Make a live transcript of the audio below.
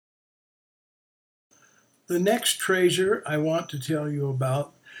The next treasure I want to tell you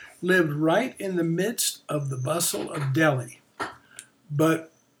about lived right in the midst of the bustle of Delhi,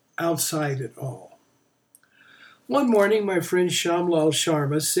 but outside it all. One morning, my friend Shamlal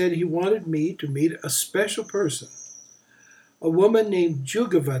Sharma said he wanted me to meet a special person, a woman named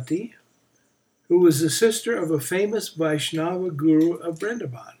Jugavati, who was the sister of a famous Vaishnava guru of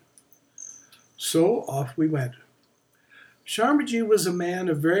Vrindavan. So off we went. Sharmaji was a man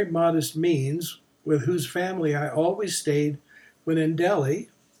of very modest means, with whose family I always stayed when in Delhi,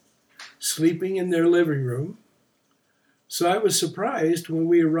 sleeping in their living room. So I was surprised when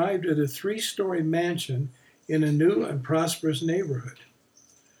we arrived at a three-story mansion in a new and prosperous neighborhood.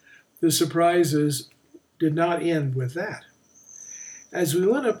 The surprises did not end with that. As we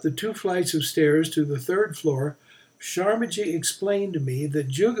went up the two flights of stairs to the third floor, Sharmaji explained to me that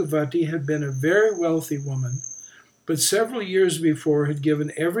Jugavati had been a very wealthy woman, but several years before had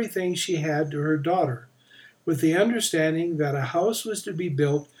given everything she had to her daughter, with the understanding that a house was to be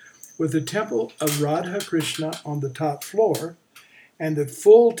built with a temple of Radha Krishna on the top floor, and that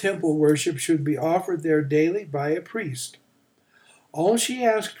full temple worship should be offered there daily by a priest. All she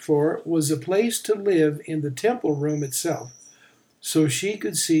asked for was a place to live in the temple room itself, so she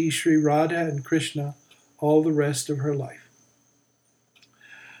could see Sri Radha and Krishna all the rest of her life.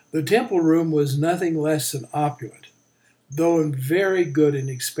 The temple room was nothing less than opulent, though in very good and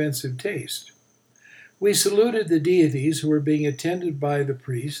expensive taste. We saluted the deities who were being attended by the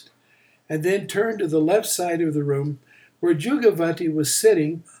priest, and then turned to the left side of the room where Jugavati was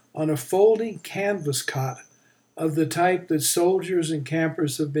sitting on a folding canvas cot of the type that soldiers and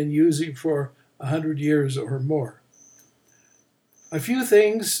campers have been using for 100 years or more. A few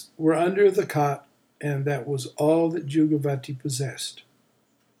things were under the cot, and that was all that Jugavati possessed.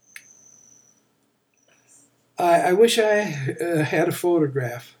 I wish I had a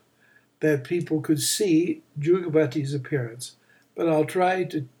photograph that people could see Jugavati's appearance, but I'll try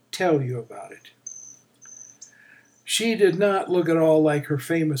to tell you about it. She did not look at all like her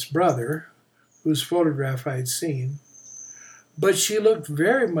famous brother, whose photograph I had seen, but she looked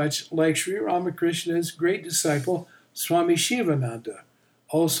very much like Sri Ramakrishna's great disciple, Swami Shivananda,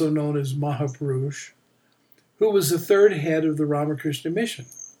 also known as Mahapurush, who was the third head of the Ramakrishna mission.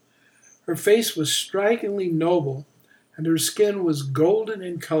 Her face was strikingly noble, and her skin was golden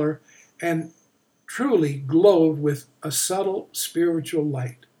in color and truly glowed with a subtle spiritual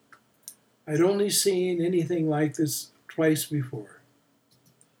light. I'd only seen anything like this twice before.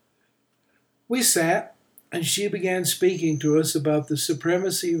 We sat, and she began speaking to us about the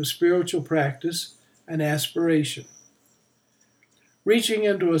supremacy of spiritual practice and aspiration. Reaching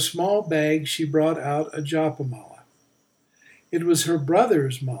into a small bag, she brought out a japa mala. It was her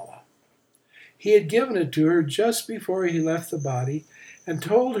brother's mala. He had given it to her just before he left the body and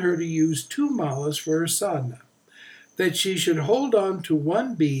told her to use two malas for her sadhana, that she should hold on to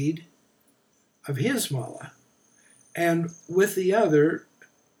one bead of his mala and with the other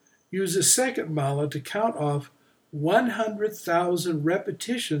use a second mala to count off 100,000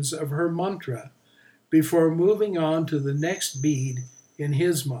 repetitions of her mantra before moving on to the next bead in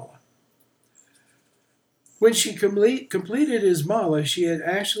his mala. When she completed his mala, she had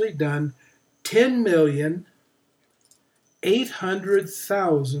actually done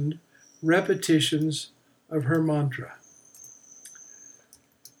 10,800,000 repetitions of her mantra.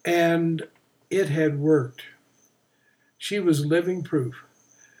 And it had worked. She was living proof.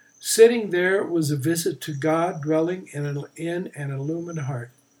 Sitting there was a visit to God dwelling in an illumined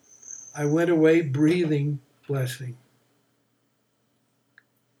heart. I went away breathing blessing.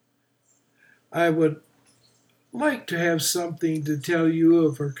 I would like to have something to tell you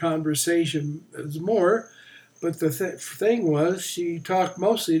of her conversation as more, but the thing was, she talked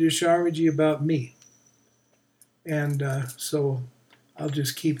mostly to Sharmaji about me. And so I'll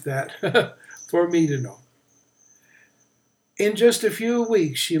just keep that for me to know. In just a few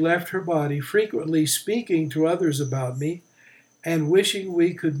weeks, she left her body, frequently speaking to others about me and wishing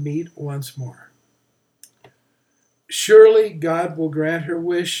we could meet once more. Surely God will grant her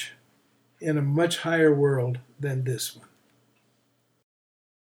wish in a much higher world than this one.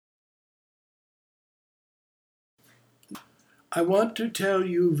 I want to tell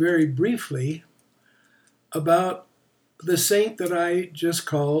you very briefly about the saint that I just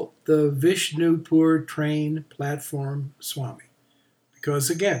call the Vishnupur train platform Swami. Because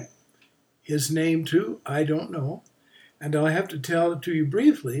again, his name too, I don't know. And I'll have to tell it to you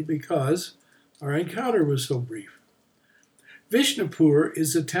briefly because our encounter was so brief. Vishnupur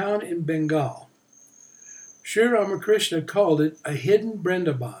is a town in Bengal. Sri Ramakrishna called it a hidden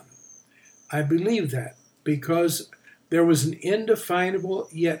Vrindavan. I believe that because there was an indefinable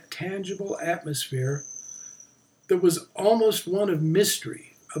yet tangible atmosphere There was almost one of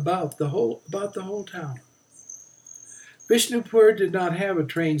mystery about the whole town. Vishnupur did not have a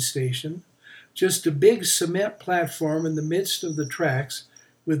train station, just a big cement platform in the midst of the tracks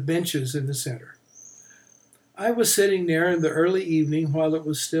with benches in the center. I was sitting there in the early evening while it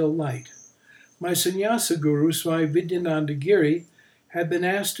was still light. My sannyasa guru, Swami Vidyananda Giri, had been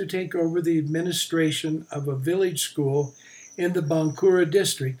asked to take over the administration of a village school in the Bankura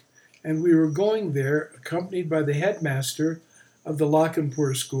district, and we were going there accompanied by the headmaster of the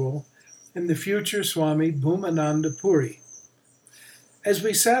Lakhanpur school and the future Swami Bhumananda Puri. As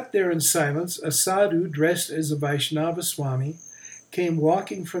we sat there in silence, a sadhu dressed as a Vaishnava Swami came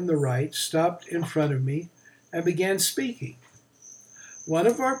walking from the right, stopped in front of me, and began speaking. One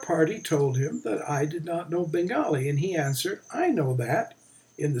of our party told him that I did not know Bengali, and he answered, "I know that,"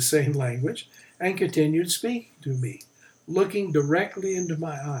 in the same language, and continued speaking to me, looking directly into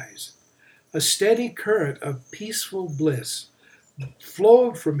my eyes. A steady current of peaceful bliss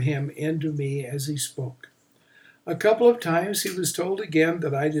flowed from him into me as he spoke. A couple of times he was told again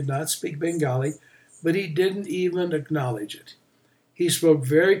that I did not speak Bengali, but he didn't even acknowledge it. He spoke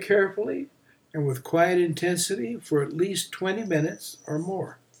very carefully and with quiet intensity for at least 20 minutes or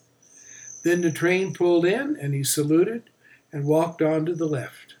more. Then the train pulled in and he saluted and walked on to the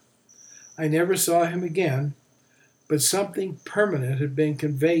left. I never saw him again, but something permanent had been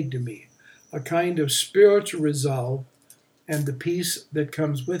conveyed to me, a kind of spiritual resolve and the peace that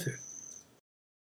comes with it.